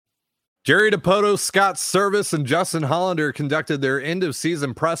Jerry Dipoto, Scott Service, and Justin Hollander conducted their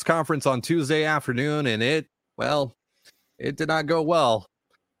end-of-season press conference on Tuesday afternoon, and it did not go well.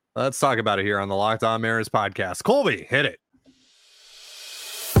 Let's talk about it here on the Locked On Mariners podcast. Colby, hit it.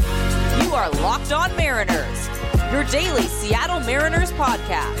 You are Locked On Mariners, your daily Seattle Mariners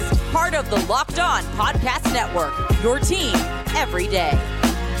podcast, part of the Locked On Podcast Network, your team every day.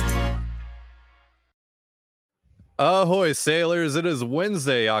 Ahoy, sailors. It is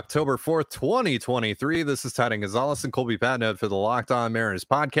Wednesday, October 4th, 2023. This is Titan Gonzalez and Colby Patnett for the Locked On Mariners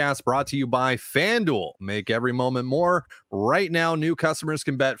podcast, brought to you by FanDuel. Make every moment more. Right now, new customers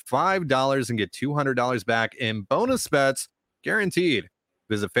can bet $5 and get $200 back in bonus bets, guaranteed.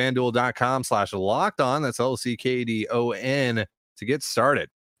 Visit FanDuel.com/LockedOn. That's LCKDON to get started.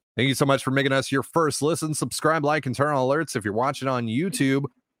 Thank you so much for making us your first listen. Subscribe, like, and turn on alerts if you're watching on YouTube.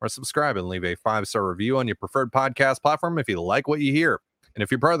 Or subscribe and leave a 5-star review on your preferred podcast platform if you like what you hear. And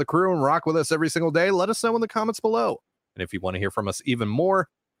if you're part of the crew and rock with us every single day, let us know in the comments below. And if you want to hear from us even more,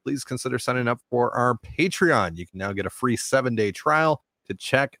 please consider signing up for our Patreon. You can now get a free 7-day trial to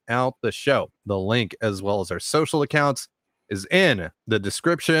check out the show. The link, as well as our social accounts, is in the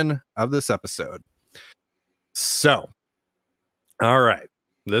description of this episode. So, all right,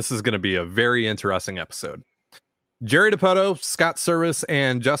 this is going to be a very interesting episode. Jerry Dipoto, Scott Service,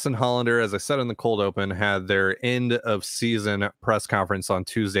 and Justin Hollander, as I said in the cold open, had their end of season press conference on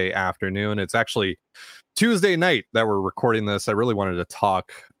Tuesday afternoon. It's actually Tuesday night that we're recording this. I really wanted to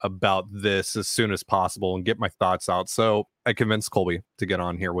talk about this as soon as possible and get my thoughts out. So I convinced Colby to get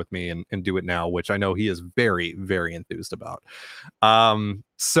on here with me and do it now, which I know he is very, very enthused about.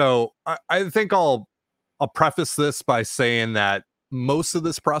 So I think I'll preface this by saying that most of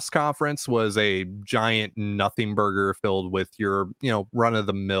this press conference was a giant nothing burger filled with your,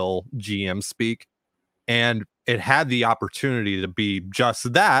 run-of-the-mill GM speak. And it had the opportunity to be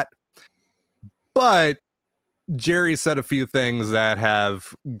just that. But Jerry said a few things that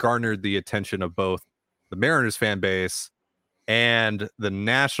have garnered the attention of both the Mariners fan base and the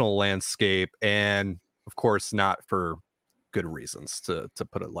national landscape. And, of course, not for good reasons, to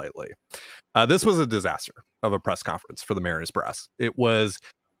put it lightly. This was a disaster of a press conference for the Mariners press. It was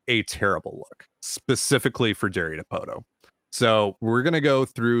a terrible look, specifically for Jerry Dipoto. So we're going to go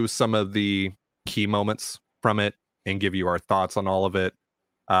through some of the key moments from it and give you our thoughts on all of it.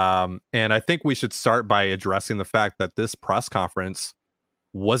 And I think we should start by addressing the fact that this press conference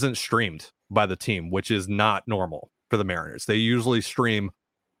wasn't streamed by the team, which is not normal for the Mariners. They usually stream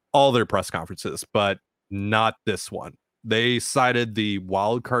all their press conferences, but not this one. They cited the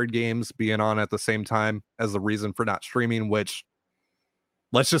wild card games being on at the same time as the reason for not streaming, which,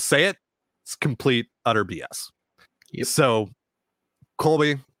 let's just say it's complete, utter BS. Yep. So,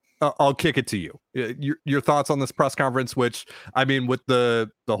 Colby, I'll kick it to you. Your thoughts on this press conference, which, I mean, with the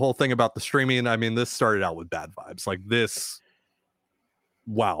whole thing about the streaming, I mean, this started out with bad vibes. Like this,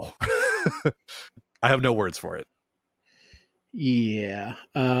 wow. I have no words for it. Yeah.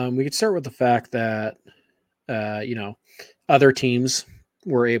 We could start with the fact that, other teams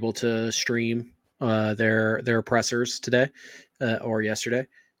were able to stream their pressers today or yesterday,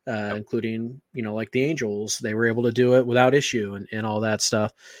 including, like the Angels. They were able to do it without issue and all that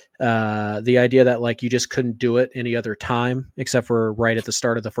stuff. The idea that like you just couldn't do it any other time except for right at the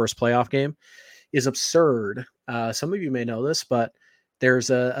start of the first playoff game is absurd. Some of you may know this, but there's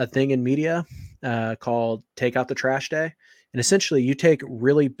a thing in media called Take Out the Trash Day. And essentially you take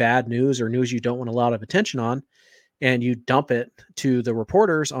really bad news or news you don't want a lot of attention on, and you dump it to the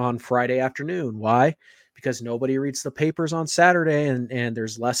reporters on Friday afternoon. Why? Because nobody reads the papers on Saturday, and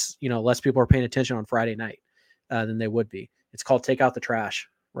there's less people are paying attention on Friday night than they would be. It's called Take Out the Trash,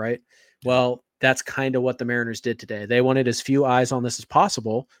 right? Well, that's kind of what the Mariners did today. They wanted as few eyes on this as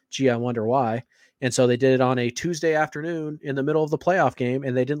possible. Gee, I wonder why. And so they did it on a Tuesday afternoon in the middle of the playoff game,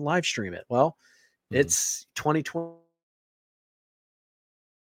 and they didn't live stream it. Well, it's 2020.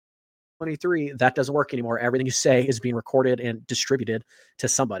 23, that doesn't work anymore. Everything you say is being recorded and distributed to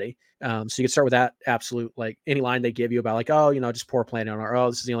somebody. So you can start with that absolute, like any line they give you about like, oh, just poor planning, or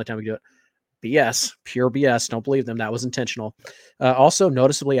oh, this is the only time we do it. BS, pure BS. Don't believe them. That was intentional. Also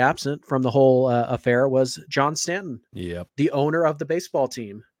noticeably absent from the whole affair was John Stanton, the owner of the baseball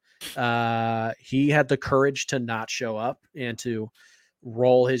team. He had the courage to not show up and to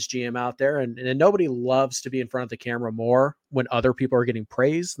roll his GM out there. And nobody loves to be in front of the camera more when other people are getting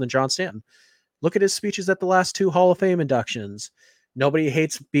praised than John Stanton. Look at his speeches at the last 2 Hall of Fame inductions. Nobody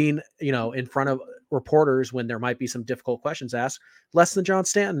hates being, in front of reporters when there might be some difficult questions asked, less than John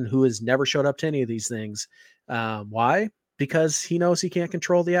Stanton, who has never showed up to any of these things. Why? because he knows he can't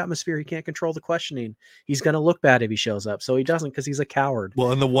control the atmosphere. He can't control the questioning. He's going to look bad if he shows up. So he doesn't, because he's a coward.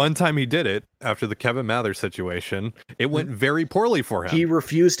 Well, and the one time he did it after the Kevin Mather situation, it went very poorly for him. He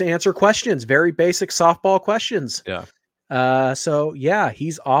refused to answer questions, very basic softball questions. Yeah. So yeah,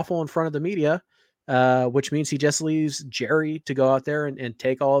 he's awful in front of the media, which means he just leaves Jerry to go out there and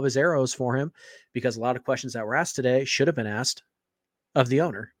take all of his arrows for him, because a lot of questions that were asked today should have been asked of the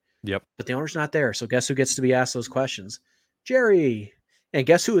owner. Yep. But the owner's not there. So guess who gets to be asked those questions? Jerry. And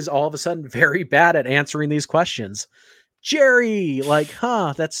guess who is all of a sudden very bad at answering these questions? Jerry. Like,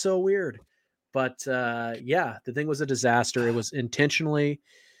 that's so weird. But yeah, the thing was a disaster. It was intentionally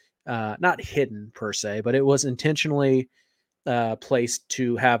not hidden per se, but it was intentionally placed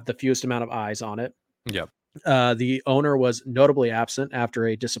to have the fewest amount of eyes on it. Yep. The owner was notably absent after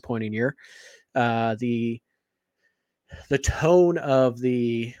a disappointing year. The tone of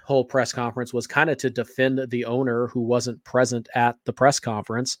the whole press conference was kind of to defend the owner who wasn't present at the press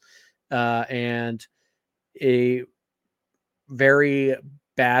conference, and a very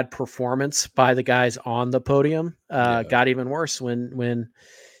bad performance by the guys on the podium got even worse when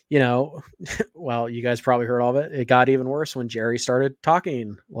well, you guys probably heard all of it. It got even worse when Jerry started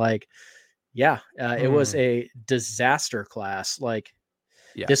talking. Like, it was a disaster class. Like,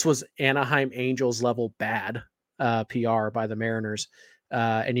 this was Anaheim Angels level bad PR by the Mariners.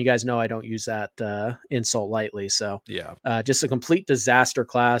 And you guys know I don't use that insult lightly. So just a complete disaster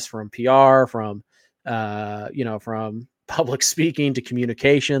class from PR, from from public speaking to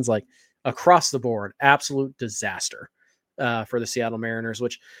communications, like across the board, absolute disaster for the Seattle Mariners,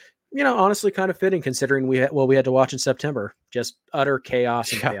 which, honestly kind of fitting considering we had to watch in September. Just utter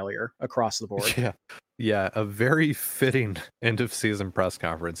chaos and failure across the board. Yeah, a very fitting end of season press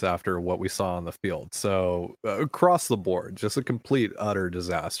conference after what we saw on the field. So across the board, just a complete utter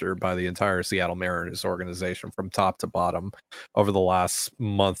disaster by the entire Seattle Mariners organization from top to bottom over the last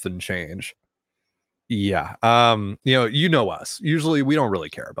month and change. Yeah. You know us. Usually we don't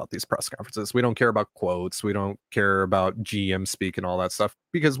really care about these press conferences. We don't care about quotes. We don't care about GM speak and all that stuff,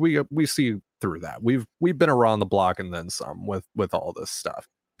 because we see through that. We've been around the block and then some with all this stuff.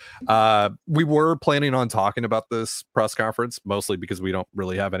 We were planning on talking about this press conference mostly because we don't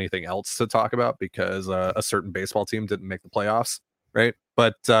really have anything else to talk about, because a certain baseball team didn't make the playoffs, right?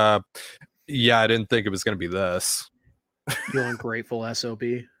 But I didn't think it was going to be this. You ungrateful SOB.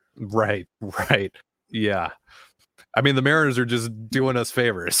 Right. Yeah. I mean, the Mariners are just doing us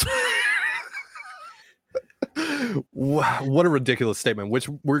favors. What a ridiculous statement, which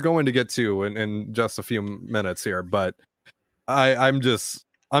we're going to get to in just a few minutes here. But I'm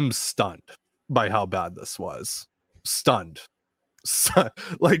stunned by how bad this was. Stunned.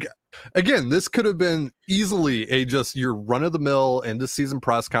 Like, again, this could have been easily just your run-of-the-mill end of season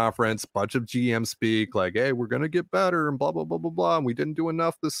press conference, bunch of GM speak, like, hey, we're gonna get better and blah blah blah blah blah, and we didn't do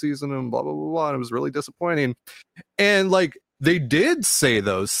enough this season and blah blah blah blah, and it was really disappointing. And like, they did say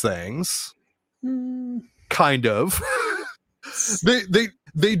those things, kind of.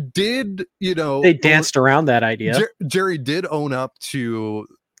 they did, they danced around that idea. Jerry did own up to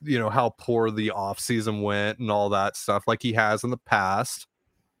how poor the off season went and all that stuff, like he has in the past.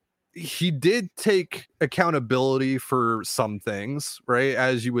 He did take accountability for some things, right,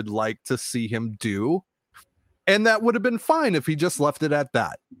 as you would like to see him do, and that would have been fine if he just left it at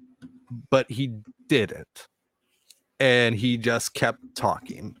that, but he didn't, and he just kept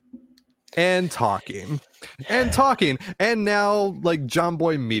talking and talking and talking, and now like John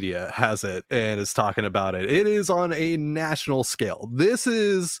Boy Media has it and is talking about it. It is on a national scale. This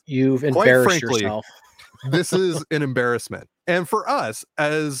is, you've embarrassed yourself. This is an embarrassment. And for us,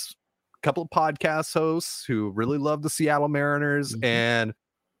 as a couple of podcast hosts who really love the Seattle Mariners and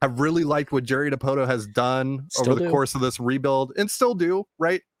have really liked what Jerry Dipoto has done over the course of this rebuild, and still do,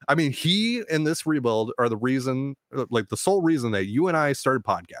 right? I mean, he and this rebuild are the reason, like the sole reason that you and I started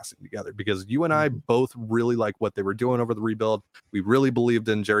podcasting together, because you and I both really like what they were doing over the rebuild. We really believed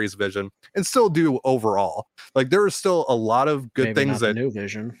in Jerry's vision, and still do overall. Like, there are still a lot of good things that new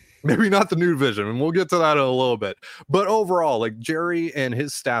vision. Maybe not the new vision, and we'll get to that in a little bit. But overall, like, Jerry and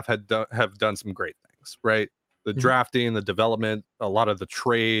his staff have done some great things, right? The drafting, the development, a lot of the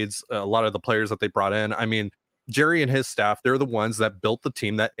trades, a lot of the players that they brought in. I mean, Jerry and his staff, they're the ones that built the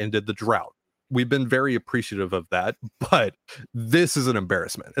team that ended the drought. We've been very appreciative of that, but this is an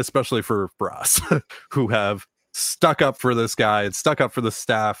embarrassment, especially for us who have stuck up for this guy and stuck up for the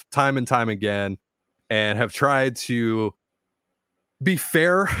staff time and time again, and have tried to be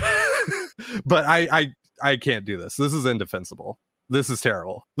fair. But I can't do this. This is indefensible. This is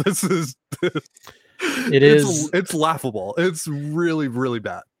terrible. This is it's laughable. It's really, really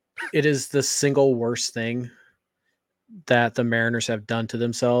bad. It is the single worst thing that the Mariners have done to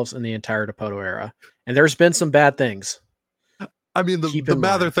themselves in the entire Dipoto era. And there's been some bad things. I mean, the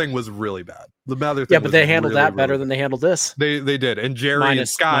Mather thing was really bad. The Mather thing, but they handled that better than they handled this. They did, and Jerry and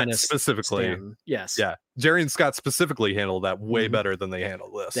Scott specifically. Stanton. Yes, yeah, Jerry and Scott specifically handled that way better than they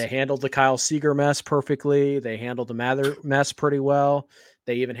handled this. They handled the Kyle Seager mess perfectly. They handled the Mather mess pretty well.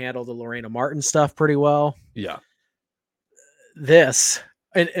 They even handled the Lorena Martin stuff pretty well. Yeah, this.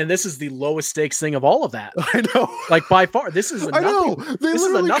 And this is the lowest stakes thing of all of that. I know. Like by far, this is a nothing. I know. They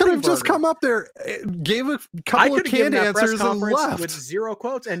literally could have just come up there, gave a couple of canned answers and left with 0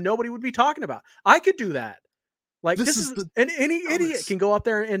 quotes, and nobody would be talking about. I could do that. Like this is and any idiot can go up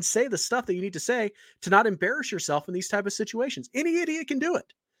there and say the stuff that you need to say to not embarrass yourself in these type of situations. Any idiot can do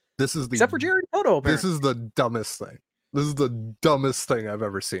it. Except for Jerry Dipoto. This is the dumbest thing. This is the dumbest thing I've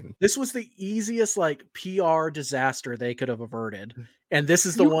ever seen. This was the easiest like PR disaster they could have averted. And this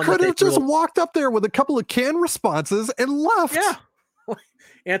is the one that could have just walked up there with a couple of canned responses and left. Yeah.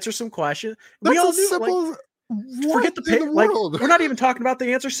 Answer some questions. That's we all knew, simple, forget the we're not even talking about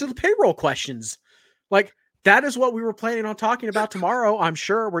the answers to the payroll questions. Like that is what we were planning on talking about tomorrow. I'm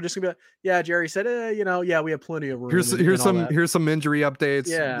sure we're just gonna be like, yeah, Jerry said, we have plenty of room. Here's some injury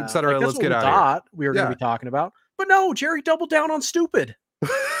updates, etc. Let's get out of here. We were gonna be talking about. But no, Jerry doubled down on stupid.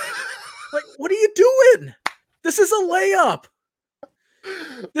 Like, what are you doing? This is a layup.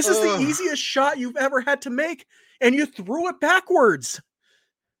 This is the easiest shot you've ever had to make, and you threw it backwards.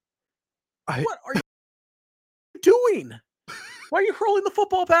 What are you doing? Why are you hurling the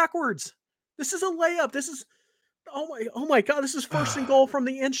football backwards? This is a layup. This is oh my god, this is first and goal from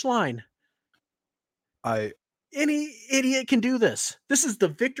the inch line. Any idiot can do this. This is the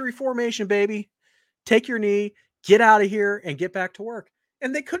victory formation, baby. Take your knee, get out of here, and get back to work.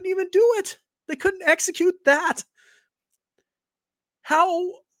 And they couldn't even do it. They couldn't execute that.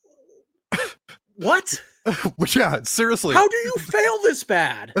 How? What? Yeah, seriously. How do you fail this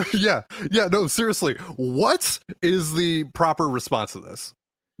bad? Yeah, no, seriously. What is the proper response to this?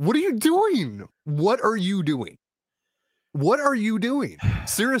 What are you doing? What are you doing? What are you doing?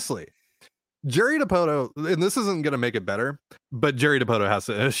 Seriously. Jerry Dipoto, and this isn't going to make it better, but Jerry Dipoto has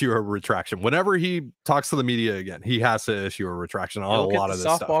to issue a retraction. Whenever he talks to the media again, he has to issue a retraction on a lot of this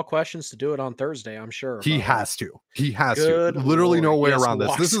stuff. Softball questions to do it on Thursday, I'm sure. He has to. He has to. Literally no way around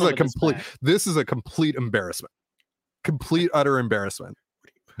this. This is a complete embarrassment. Complete, utter embarrassment.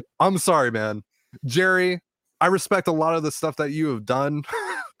 I'm sorry, man. Jerry, I respect a lot of the stuff that you have done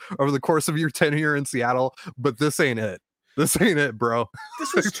over the course of your tenure in Seattle, but this ain't it. This ain't it, bro.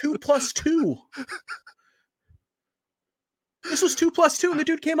 This was 2 + 2. This was 2 + 2, and the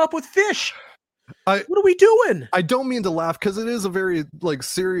dude came up with fish. What are we doing? I don't mean to laugh because it is a very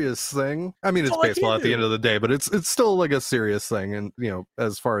serious thing. I mean, it's baseball at the end of the day, but it's still like a serious thing, and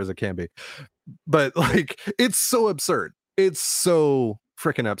as far as it can be. But it's so absurd. It's so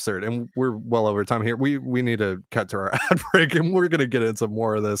freaking absurd, and we're well over time here. We need to cut to our ad break, and we're gonna get into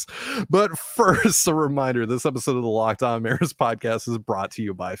more of this. But first, a reminder: this episode of the Locked On Mariners podcast is brought to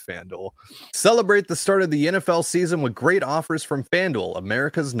you by FanDuel. Celebrate the start of the NFL season with great offers from FanDuel,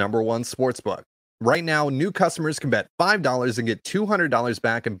 America's #1 sportsbook. Right now, new customers can bet $5 and get $200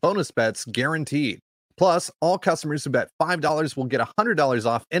 back in bonus bets guaranteed. Plus, all customers who bet $5 will get $100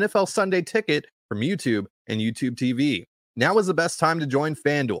 off NFL Sunday Ticket from YouTube and YouTube TV. Now is the best time to join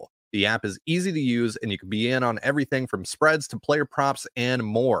FanDuel. The app is easy to use, and you can be in on everything from spreads to player props and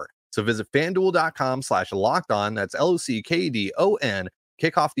more. So visit FanDuel.com/lockedon. That's LOCKEDON.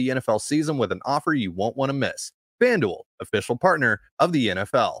 Kick off the NFL season with an offer you won't want to miss. FanDuel, official partner of the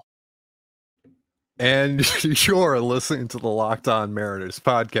NFL. And you're listening to the Locked On Mariners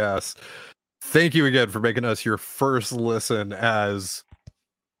podcast. Thank you again for making us your first listen, as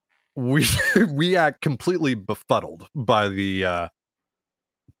we act completely befuddled by the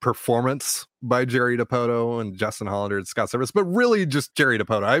performance by Jerry Dipoto and Justin Hollander and Scott Service, but really just Jerry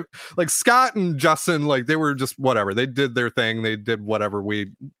Dipoto. Scott and Justin, they were just whatever. They did their thing. They did whatever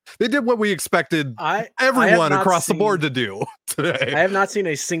they did what we expected everyone across the board to do today. I have not seen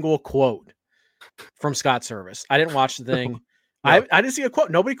a single quote from Scott Service. I didn't watch the thing. No. I didn't see a quote.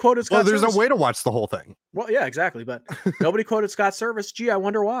 Nobody quoted Scott Service. There's no way to watch the whole thing. Well, yeah, exactly. But nobody quoted Scott Service. Gee, I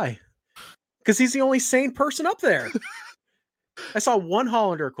wonder why. Because he's the only sane person up there. I saw one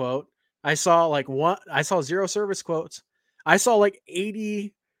Hollander quote. I saw 0 Service quotes. I saw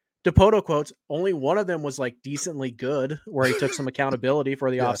 80 Dipoto quotes. Only one of them was decently good, where he took some accountability for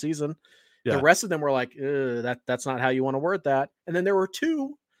the offseason. Yeah. The rest of them were that's not how you want to word that. And then there were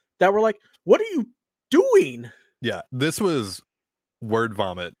 2 that were what are you doing? Yeah, this was word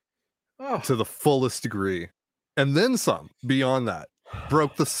vomit to the fullest degree. And then some beyond that.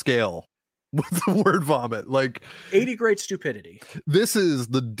 Broke the scale with the word vomit. Like 80 grade stupidity. This is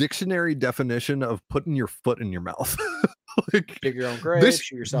the dictionary definition of putting your foot in your mouth. Like, dig your own grave,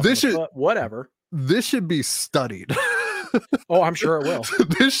 shoot yourself in the foot, whatever. This should be studied. Oh, I'm sure it will.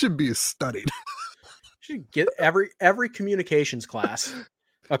 This should be studied. Should get every communications class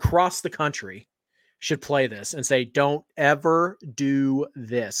across the country should play this and say, don't ever do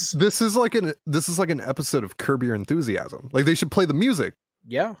this. This is like an episode of Curb Your Enthusiasm. Like, they should play the music.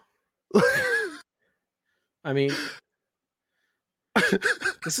 Yeah. I mean,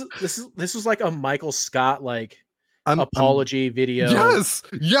 this was like a Michael Scott apology video. Yes.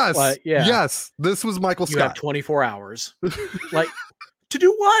 Yeah. Yes. This was Michael Scott. You have 24 hours. Like, to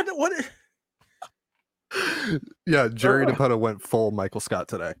do what? What? Yeah, Jerry Dipoto went full Michael Scott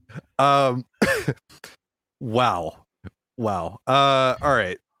today. Wow. All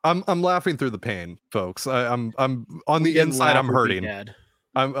right. I'm laughing through the pain, folks. I'm on the inside. I'm hurting.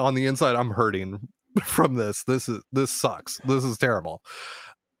 I'm on the inside. I'm hurting from this. This sucks. This is terrible.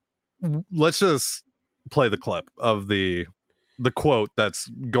 Let's just play the clip of the quote that's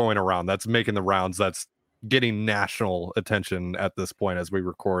going around, that's making the rounds, that's getting national attention at this point as we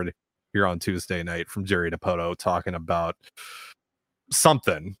record here on Tuesday night, from Jerry Dipoto talking about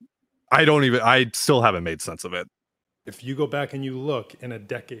something. I still haven't made sense of it. If you go back and you look in a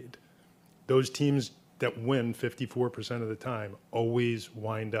decade, those teams that win 54% of the time always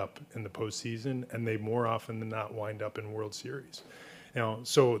wind up in the postseason, and they more often than not wind up in World Series.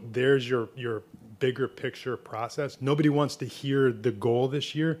 So there's your bigger picture process. Nobody wants to hear the goal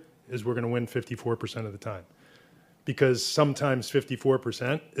this year is we're going to win 54% of the time, because sometimes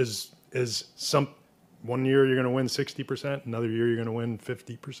 54% is one year you're going to win 60%, another year you're going to win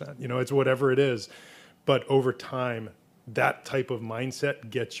 50%. It's whatever it is. But over time, that type of mindset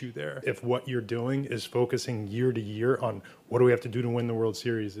gets you there. If what you're doing is focusing year to year on what do we have to do to win the World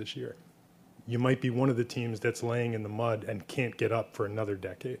Series this year, you might be one of the teams that's laying in the mud and can't get up for another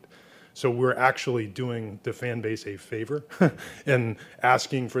decade. So we're actually doing the fan base a favor and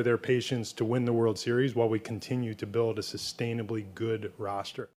asking for their patience to win the World Series while we continue to build a sustainably good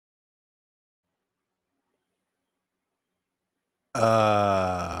roster.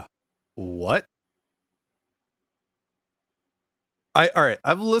 What? All right.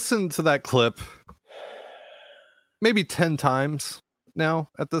 I've listened to that clip maybe 10 times now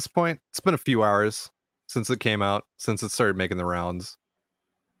at this point. It's been a few hours since it came out, since it started making the rounds.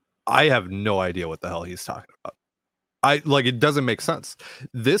 I have no idea what the hell he's talking about. It doesn't make sense.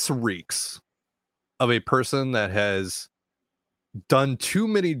 This reeks of a person that has done too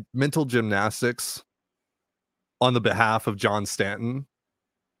many mental gymnastics on the behalf of John Stanton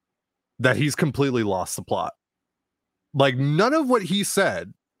that he's completely lost the plot. Like, none of what he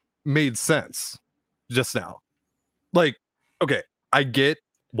said made sense just now. Like, okay, I get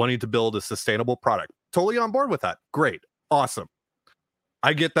wanting to build a sustainable product. Totally on board with that. Great. Awesome.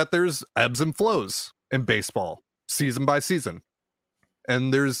 I get that there's ebbs and flows in baseball, season by season.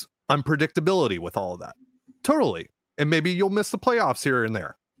 And there's unpredictability with all of that. Totally. And maybe you'll miss the playoffs here and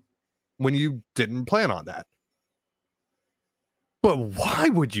there when you didn't plan on that. But why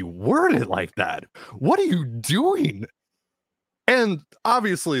would you word it like that? What are you doing? And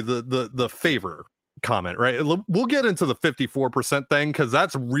obviously the favor comment, right? We'll get into the 54% thing, because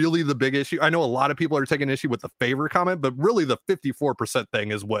that's really the big issue. I know a lot of people are taking issue with the favor comment, but really the 54%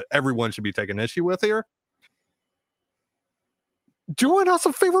 thing is what everyone should be taking issue with here. Doing us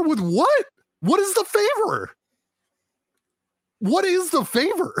a favor with what? What is the favor? What is the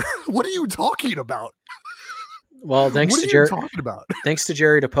favor? What are you talking about? Well, thanks what to are Jerry. you talking about? Thanks to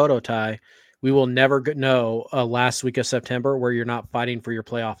Jerry Dipoto, Ty, we will never know last week of September where you're not fighting for your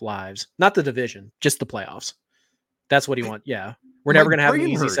playoff lives. Not the division, just the playoffs. That's what he wants. Yeah. We're never going to have an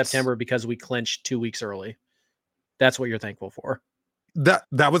easy September because we clinched 2 weeks early. That's what you're thankful for. That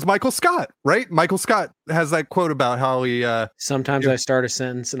was Michael Scott, right? Michael Scott has that quote about how he sometimes I start a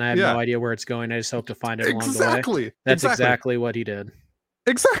sentence and I have no idea where it's going. I just hope to find it along the way. That's exactly what he did.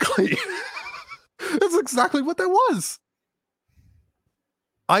 Exactly. That's exactly what that was.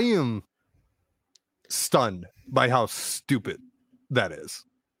 I am stunned by how stupid that is.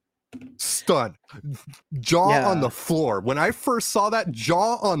 Stunned. Jaw on the floor. When I first saw that,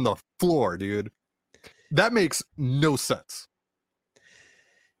 jaw on the floor, dude. That makes no sense.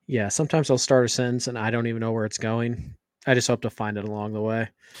 Yeah, sometimes I'll start a sentence and I don't even know where it's going. I just hope to find it along the way.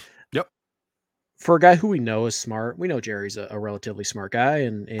 Yep. For a guy who we know is smart, we know Jerry's a relatively smart guy,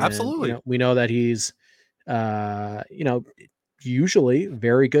 and absolutely, we know that he's usually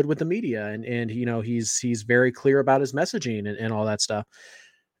very good with the media, and he's very clear about his messaging and all that stuff.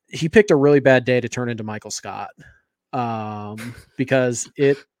 He picked a really bad day to turn into Michael Scott, because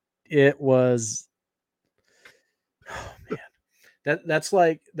It was, oh man, that's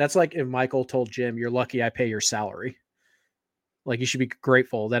like if Michael told Jim, "You're lucky I pay your salary. Like you should be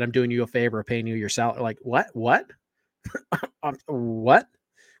grateful that I'm doing you a favor, paying you your salary." Like what? What? What?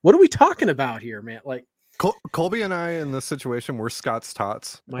 What are we talking about here, man? Like Colby and I in this situation, we're Scott's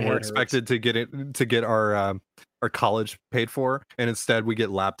tots. My We're head expected to get our college paid for, and instead we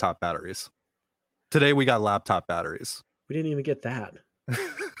get laptop batteries. Today we got laptop batteries. We didn't even get that.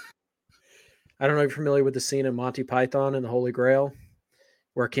 I don't know if you're familiar with the scene in Monty Python and the Holy Grail,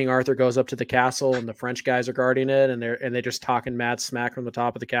 where King Arthur goes up to the castle and the French guys are guarding it, and they're just talking mad smack from the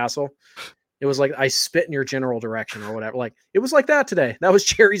top of the castle. It was like, I spit in your general direction or whatever. Like it was like that today. That was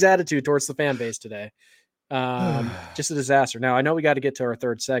Jerry's attitude towards the fan base today. Just a disaster. Now I know we got to get to our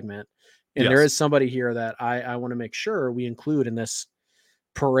third segment, and there is somebody here that I want to make sure we include in this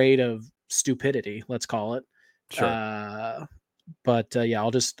parade of stupidity. Let's call it. Sure. But yeah,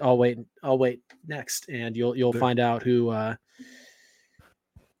 I'll wait next, and you'll find out who.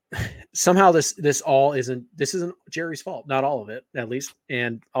 Somehow this isn't Jerry's fault. Not all of it, at least.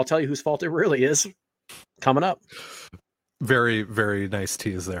 And I'll tell you whose fault it really is coming up. Very, very nice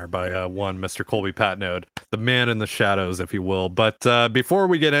tease there by one Mr. Colby Patnode, the man in the shadows, if you will. But before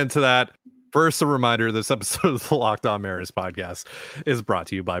we get into that, first a reminder, this episode of the Locked On Mariners podcast is brought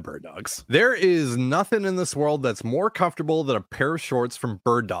to you by Bird Dogs. There is nothing in this world that's more comfortable than a pair of shorts from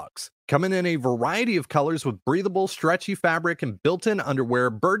Bird Dogs. Coming in a variety of colors with breathable, stretchy fabric and built-in underwear,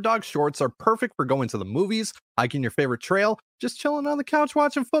 Bird Dog shorts are perfect for going to the movies, hiking your favorite trail, just chilling on the couch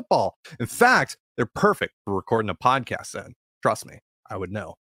watching football. In fact, they're perfect for recording a podcast in. Trust me, I would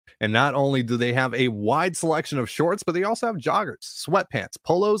know. And not only do they have a wide selection of shorts, but they also have joggers, sweatpants,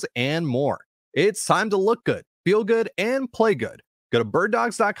 polos, and more. It's time to look good, feel good, and play good. Go to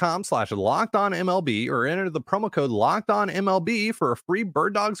birddogs.com/LockedOnMLB or enter the promo code LockedOnMLB for a free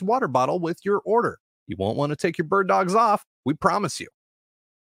Bird Dogs water bottle with your order. You won't want to take your Bird Dogs off, we promise you.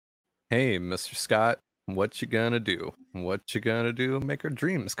 Hey, Mr. Scott, what you gonna do? What you gonna do? Make our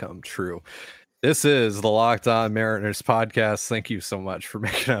dreams come true. This is the Locked On Mariners podcast. Thank you so much for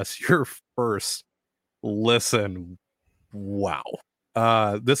making us your first listen. Wow.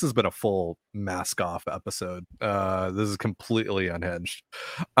 This has been a full mask off episode. This is completely unhinged.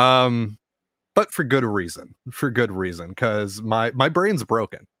 But for good reason, because my brain's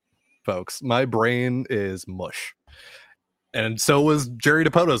broken, folks. My brain is mush. And so was Jerry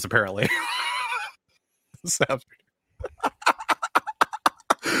Dipoto's apparently. This afternoon.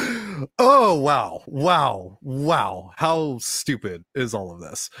 Oh, wow. How stupid is all of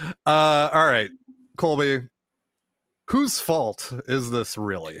this? All right, Colby, whose fault is this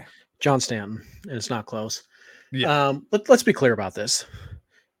really? John Stanton, and it's not close. Yeah. Let's be clear about this.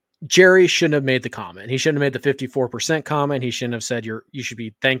 Jerry shouldn't have made the comment. He shouldn't have made the 54% comment. He shouldn't have said you should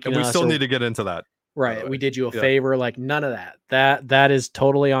be thanking us. And we still need to get into that. Right. We did you a favor. Like none of that. That is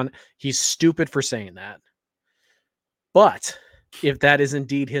totally on. He's stupid for saying that. But if that is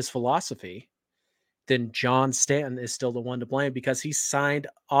indeed his philosophy, then John Stanton is still the one to blame because he signed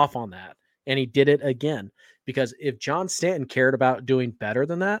off on that and he did it again. Because if John Stanton cared about doing better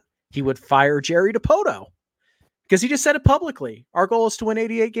than that, he would fire Jerry Dipoto because he just said it publicly. Our goal is to win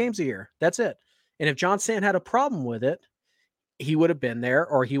 88 games a year. That's it. And if John Stanton had a problem with it, he would have been there,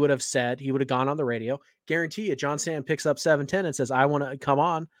 or he would have said, he would have gone on the radio. Guarantee you, John Stanton picks up 710 and says, I want to come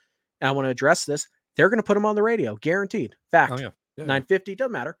on and I want to address this. They're going to put him on the radio. Guaranteed. Fact. 950,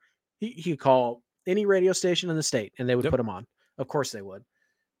 doesn't matter. He could call any radio station in the state and they would put him on. Of course they would.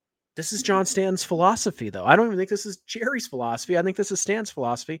 This is John Stanton's philosophy, though. I don't even think this is Jerry's philosophy. I think this is Stan's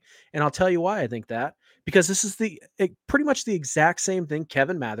philosophy. And I'll tell you why I think that. Because this is pretty much the exact same thing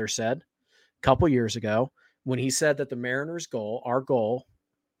Kevin Mather said a couple years ago when he said that the Mariners' goal, our goal,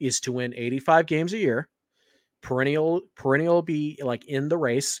 is to win 85 games a year. Perennial be like in the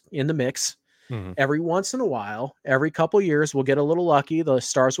race, in the mix. Mm-hmm. Every once in a while, every couple years, we'll get a little lucky. The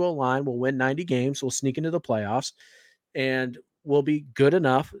stars will align. We'll win 90 games. We'll sneak into the playoffs. And we'll be good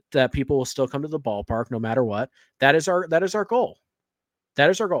enough that people will still come to the ballpark no matter what. That is our goal. That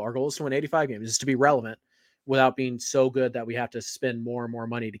is our goal. Our goal is to win 85 games, is to be relevant without being so good that we have to spend more and more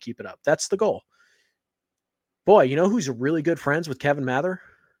money to keep it up. That's the goal. Boy, you know who's really good friends with Kevin Mather?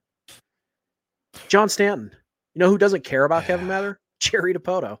 John Stanton. You know who doesn't care about Kevin Mather? Jerry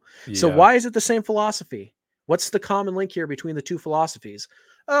Dipoto. Yeah. So why is it the same philosophy? What's the common link here between the two philosophies?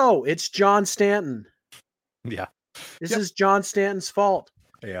 Oh, it's John Stanton. Yeah. This is John Stanton's fault.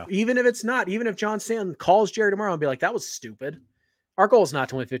 Yeah. Even if it's not, even if John Stanton calls Jerry tomorrow and be like, that was stupid. Our goal is not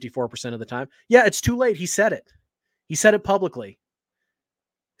to win 54% of the time. Yeah, it's too late. He said it. He said it publicly.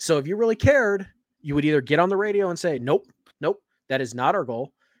 So if you really cared, you would either get on the radio and say, nope, that is not our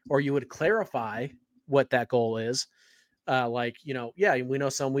goal. or you would clarify what that goal is. Like, we know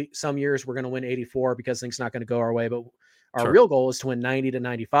some years we're going to win 84 because things not going to go our way, but our real goal is to win 90 to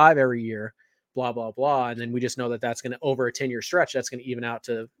 95 every year, blah, blah, blah. And then we just know that that's going to, over a 10-year stretch, that's going to even out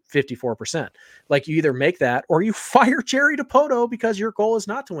to 54%. Like, you either make that or you fire Jerry Dipoto because your goal is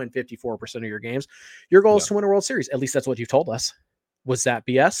not to win 54% of your games. Your goal is to win a World Series. At least that's what you told us. Was that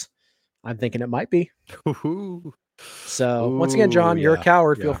BS? I'm thinking it might be. So once again, John, you're a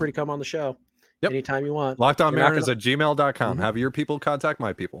coward. Feel free to come on the show anytime you want. LockedOnMariners@gmail.com. Have your people contact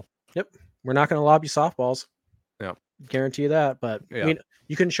my people. Yep. We're not going to lob you softballs. Yeah. Guarantee you that. But I mean,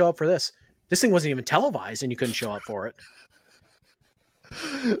 you couldn't show up for this. This thing wasn't even televised and you couldn't show up for it.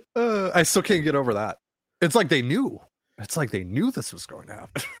 I still can't get over that. It's like they knew. It's like they knew this was going to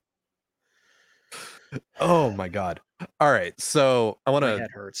happen. Oh my God. All right. So I want to. My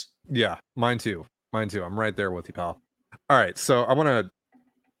head hurts. Yeah, mine too. I'm right there with you, pal. All right. So I want to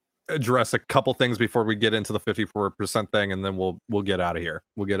address a couple things before we get into the 54% thing, and then we'll get out of here.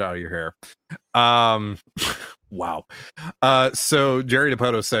 We'll get out of your hair. Wow. So Jerry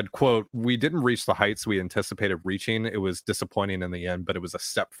Dipoto said, quote, "We didn't reach the heights we anticipated reaching. It was disappointing in the end, but it was a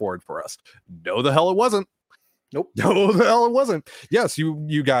step forward for us." No, the hell it wasn't. Nope. No, the hell it wasn't. Yes,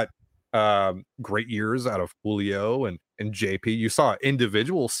 you got great years out of Julio and JP. You saw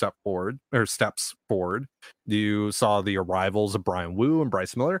individual steps forward. You saw the arrivals of Brian Wu and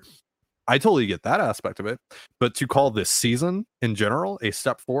Bryce Miller. I totally get that aspect of it, but to call this season in general a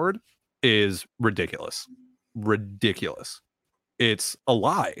step forward is ridiculous. It's a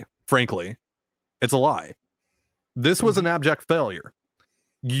lie. Frankly, it's a lie. This was an abject failure.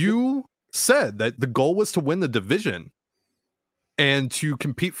 You said that the goal was to win the division and to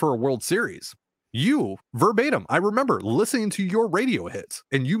compete for a World Series. You verbatim, I remember listening to your radio hits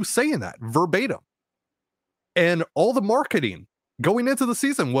and you saying that verbatim. And all the marketing going into the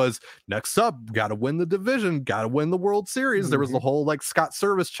season was, next up, got to win the division, got to win the World Series. There was the whole like Scott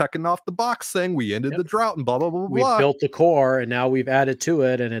Service checking off the box thing. We ended the drought and blah, blah, blah, blah. We've built the core and now we've added to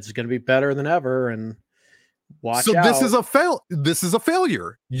it and it's going to be better than ever. And watch out. This is a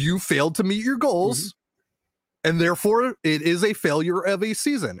failure. You failed to meet your goals. And therefore, it is a failure of a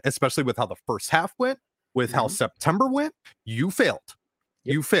season, especially with how the first half went, with how September went. You failed.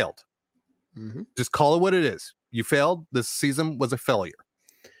 You failed. Just call it what it is. You failed. This season was a failure.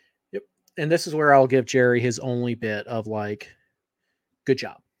 Yep. And this is where I'll give Jerry his only bit of like, good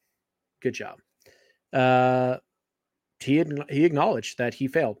job. Good job. He acknowledged that he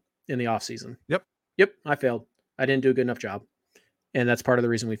failed in the offseason. Yep. I failed. I didn't do a good enough job. And that's part of the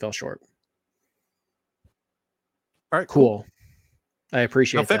reason we fell short. All right, cool. I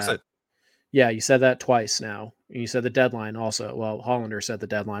appreciate that. Fix it. Yeah, you said that twice now. You said the deadline also. Well, Hollander said the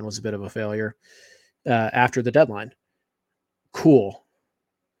deadline was a bit of a failure after the deadline. Cool.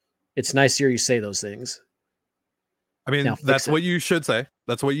 It's nice to hear you say those things. I mean, that's what you should say.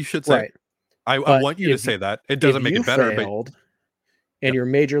 That's what you should say. Right. I want you to say that. It doesn't make it better. Failed, and your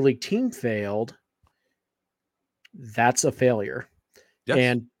major league team failed, that's a failure. Yes.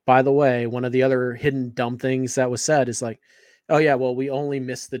 And by the way, one of the other hidden dumb things that was said is like, oh yeah, well, we only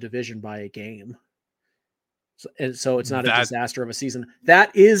missed the division by a game. So it's not a disaster of a season.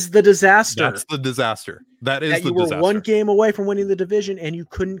 That is the disaster. That's the disaster. That is the disaster. You were one game away from winning the division and you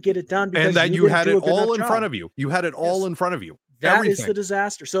couldn't get it done because and that you had it all in front of you. You had it all in front of you. That is the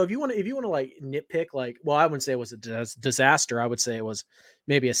disaster. So if you want to like nitpick, like, well, I wouldn't say it was a disaster. I would say it was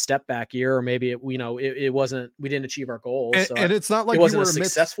maybe a step back year, or maybe it wasn't. We didn't achieve our goals. And it's not like it wasn't a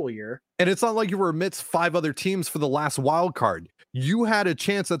successful year. And it's not like you were amidst 5 other teams for the last wild card. You had a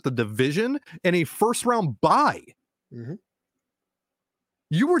chance at the division and a first round bye.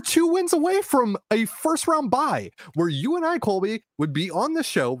 You were 2 wins away from a first round bye, where you and I, Colby, would be on this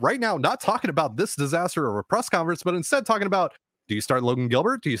show right now, not talking about this disaster or a press conference, but instead talking about, do you start Logan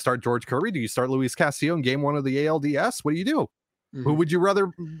Gilbert? Do you start George Kirby? Do you start Luis Castillo in game 1 of the ALDS? What do you do? Who would you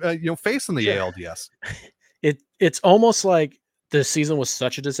rather face in the ALDS? It's almost like the season was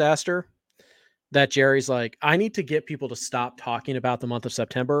such a disaster that Jerry's like, I need to get people to stop talking about the month of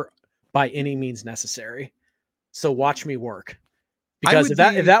September by any means necessary. So watch me work. Because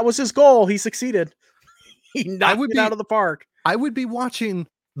if that was his goal, he succeeded. He knocked it out of the park. I would be watching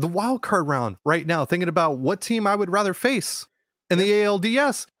the wild card round right now, thinking about what team I would rather face in the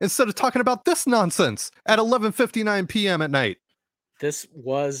ALDS instead of talking about this nonsense at 11:59 p.m. at night. This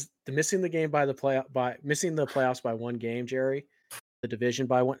was missing the playoffs by 1 game, Jerry. The division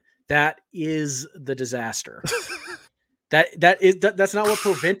by 1. That is the disaster. That's not what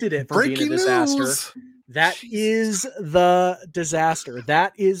prevented it from being a disaster. That is the disaster.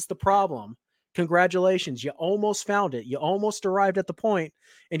 That is the problem. Congratulations. You almost found it. You almost arrived at the point,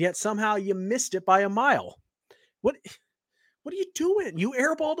 and yet somehow you missed it by a mile. What are you doing? You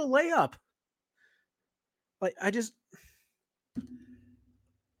airballed a layup. Like,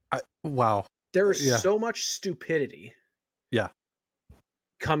 wow. There is so much stupidity. Yeah.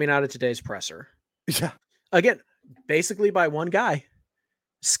 Coming out of today's presser. Yeah. Again, basically by one guy.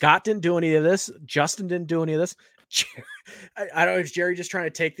 Scott didn't do any of this. Justin didn't do any of this. I don't know if Jerry just trying to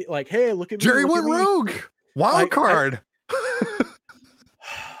take the, like, hey, look at me. Jerry went rogue. Wild card.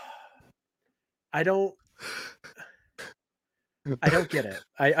 I don't get it.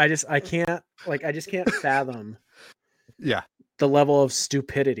 I just can't fathom the level of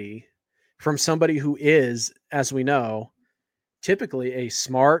stupidity from somebody who is, as we know, typically a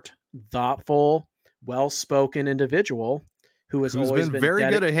smart, thoughtful, well-spoken individual who's always been very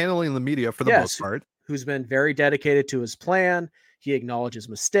good at handling the media for the most part. Who's been very dedicated to his plan. He acknowledges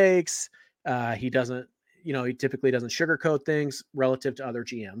mistakes. He doesn't, he typically doesn't sugarcoat things relative to other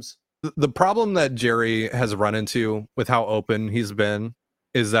GMs. The problem that Jerry has run into with how open he's been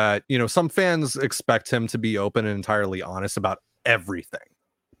is that, some fans expect him to be open and entirely honest about everything,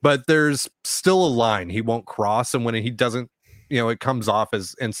 but there's still a line he won't cross. And when he doesn't, it comes off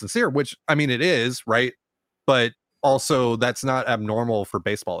as insincere, which, I mean, it is, right? But also that's not abnormal for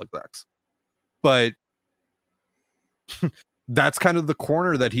baseball execs. But that's kind of the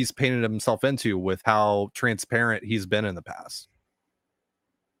corner that he's painted himself into with how transparent he's been in the past.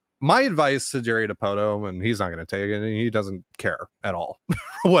 My advice to Jerry Dipoto, and he's not going to take it, and he doesn't care at all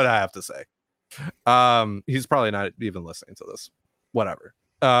what I have to say. He's probably not even listening to this. Whatever.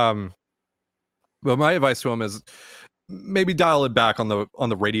 But my advice to him is maybe dial it back on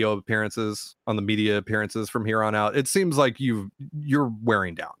the radio appearances, on the media appearances from here on out. It seems like you're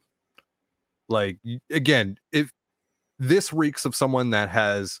wearing down. Like, again, if this reeks of someone that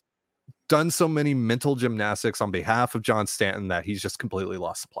has done so many mental gymnastics on behalf of John Stanton that he's just completely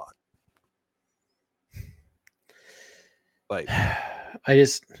lost the plot. Like,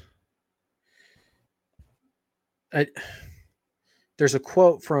 there's a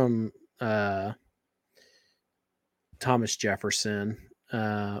quote from Thomas Jefferson,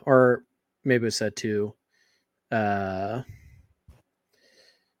 or maybe it was said to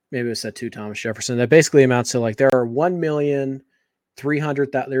Thomas Jefferson, that basically amounts to, like, there are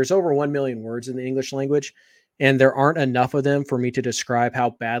 1,300,000, there's over 1 million words in the English language, and there aren't enough of them for me to describe how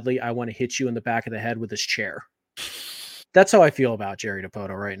badly I want to hit you in the back of the head with this chair. That's how I feel about Jerry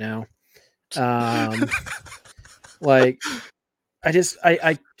Dipoto right now. Like,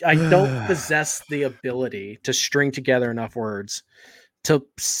 I don't possess the ability to string together enough words to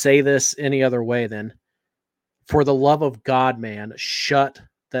say this any other way than, for the love of God, man, shut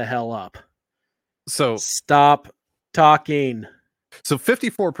the hell up. So stop talking. So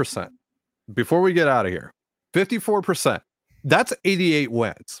 54%, before we get out of here, 54%, that's 88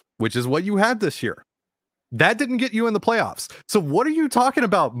 wins, which is what you had this year. That didn't get you in the playoffs. So what are you talking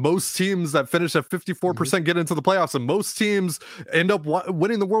about? Most teams that finish at 54% get into the playoffs, and most teams end up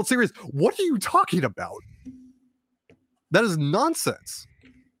winning the World Series. What are you talking about? That is nonsense.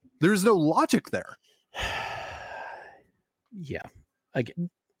 There's no logic there. Yeah.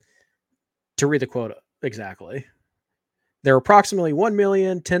 To read the quote exactly. There are approximately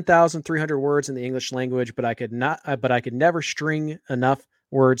 1,010,300 words in the English language, but I could never string enough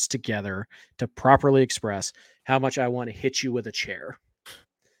words together to properly express how much I want to hit you with a chair.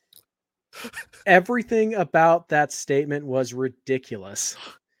 Everything about that statement was ridiculous.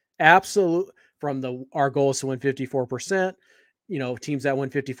 Absolute. From our goal is to win 54%. Teams that win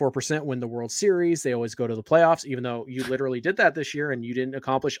 54% win the World Series. They always go to the playoffs, even though you literally did that this year and you didn't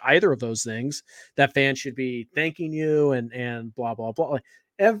accomplish either of those things. That fans should be thanking you and blah, blah, blah. Like,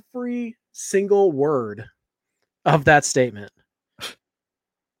 every single word of that statement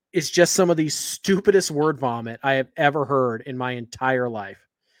is just some of the stupidest word vomit I have ever heard in my entire life.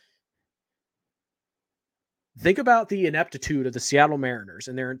 Think about the ineptitude of the Seattle Mariners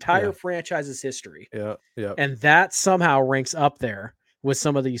and their entire franchise's history. Yeah. And that somehow ranks up there with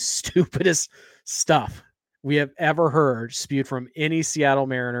some of the stupidest stuff we have ever heard spewed from any Seattle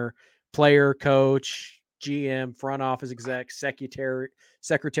Mariner player, coach, GM, front office exec, secretary,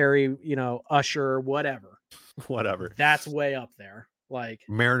 usher, whatever. Whatever. That's way up there. Like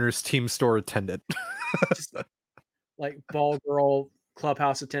Mariners team store attendant. Just like ball girl,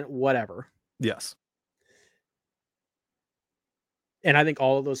 clubhouse attendant, whatever. Yes. And I think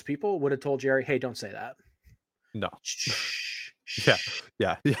all of those people would have told Jerry, hey, don't say that. No.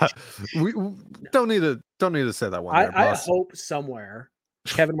 Yeah. We don't need to say that one. I hope somewhere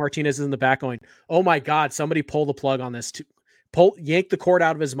Kevin Martinez is in the back going, oh my God, somebody pull the plug on this. yank the cord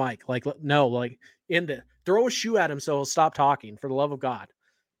out of his mic. Like, no, like throw a shoe at him so he'll stop talking, for the love of God.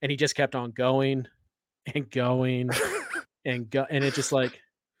 And he just kept on going and going and it just like,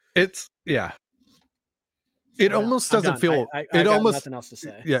 it's yeah. It almost doesn't feel. I it got almost nothing else to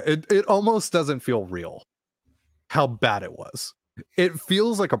say. Yeah. It almost doesn't feel real. How bad it was. It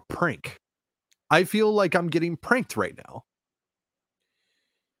feels like a prank. I feel like I'm getting pranked right now.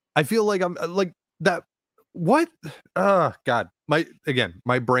 I feel like I'm like that. What? God.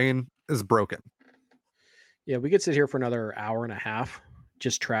 My brain is broken. Yeah, we could sit here for another hour and a half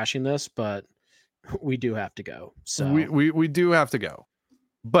just trashing this, but we do have to go. So we do have to go.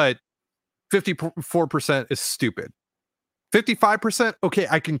 But 54% is stupid. 55%, okay,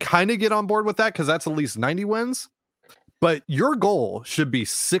 I can kind of get on board with that because that's at least 90 wins. But your goal should be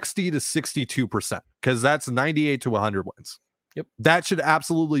 60 to 62% because that's 98 to 100 wins. Yep. That should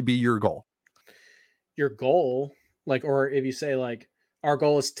absolutely be your goal. Your goal, like, or if you say like our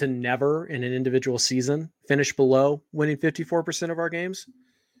goal is to never in an individual season finish below winning 54% of our games.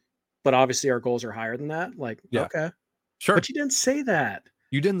 But obviously our goals are higher than that. Like, yeah. Okay. Sure. But you didn't say that.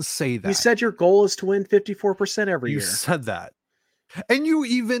 You didn't say that. You said your goal is to win 54% every year. You said that. And you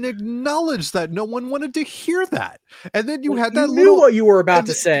even acknowledged that no one wanted to hear that. And then you had that knew what you were about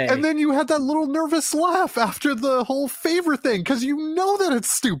to say. And then you had that little nervous laugh after the whole favor thing because you know that it's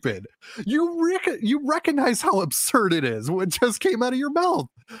stupid. You recognize how absurd it is when it just came out of your mouth.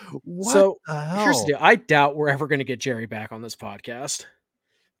 What the hell? Here's the deal. I doubt we're ever going to get Jerry back on this podcast.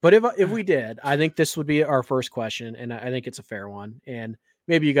 But if we did, I think this would be our first question, and I think it's a fair one. And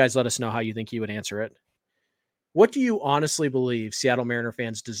maybe you guys let us know how you think he would answer it. What do you honestly believe Seattle Mariner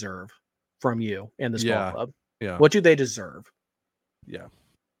fans deserve from you and this ball club? Yeah. What do they deserve? Yeah.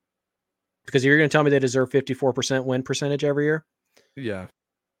 Because you're going to tell me they deserve 54% win percentage every year? Yeah.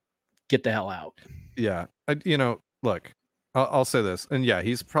 Get the hell out. Yeah. Look, I'll say this. And yeah,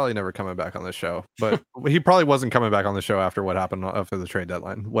 he's probably never coming back on the show, but he probably wasn't coming back on the show after what happened after the trade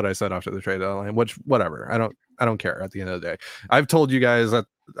deadline. What I said after the trade deadline, which whatever. I don't care at the end of the day. I've told you guys that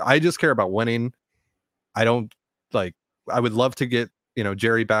I just care about winning. I don't I would love to get,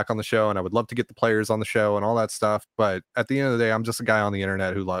 Jerry back on the show, and I would love to get the players on the show and all that stuff. But at the end of the day, I'm just a guy on the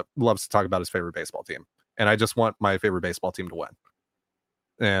internet who loves to talk about his favorite baseball team. And I just want my favorite baseball team to win.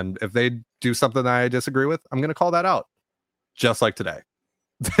 And if they do something that I disagree with, I'm going to call that out. Just like today.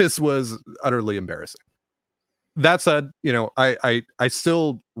 This was utterly embarrassing. That said, I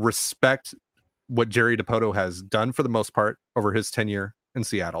still respect what Jerry Dipoto has done for the most part over his tenure in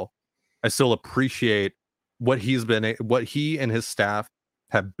Seattle. I still appreciate what he and his staff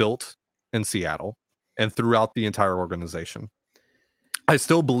have built in Seattle and throughout the entire organization. I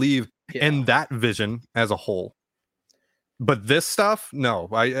still believe in that vision as a whole. But this stuff, no,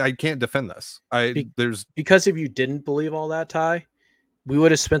 I can't defend this. Because if you didn't believe all that, Ty, we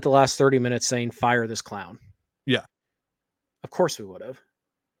would have spent the last 30 minutes saying fire this clown. Yeah. Of course we would have.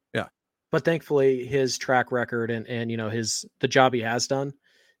 Yeah. But thankfully his track record and the job he has done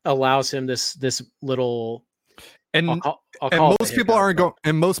allows him this little and most people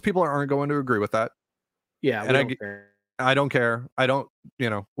aren't going to agree with that. Yeah, and I don't care. I don't,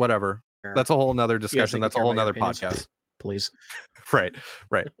 whatever. That's a whole nother discussion. That's a whole nother podcast. Please. Right.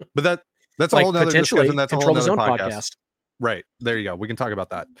 But that's a whole nother discussion. That's a whole nother podcast. Right. There you go. We can talk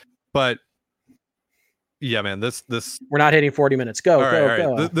about that. But yeah, man, this we're not hitting 40 minutes.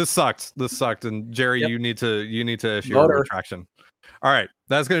 Go. This sucked. And Jerry, you need to issue a retraction. All right.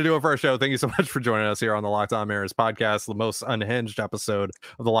 That's going to do it for our show. Thank you so much for joining us here on the Locked On Mariners podcast, the most unhinged episode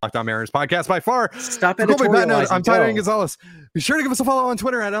of the Locked On Mariners podcast by far. Stop editorializing. I'm Ty Gonzalez. Be sure to give us a follow on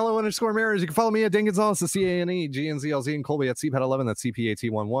Twitter at @LO_Mariners. You can follow me at Dan Gonzalez, the CANEGNZLZ, and Colby at CPAT11. That's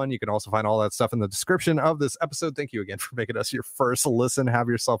CPAT11. You can also find all that stuff in the description of this episode. Thank you again for making us your first listen. Have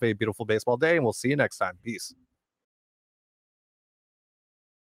yourself a beautiful baseball day, and we'll see you next time. Peace.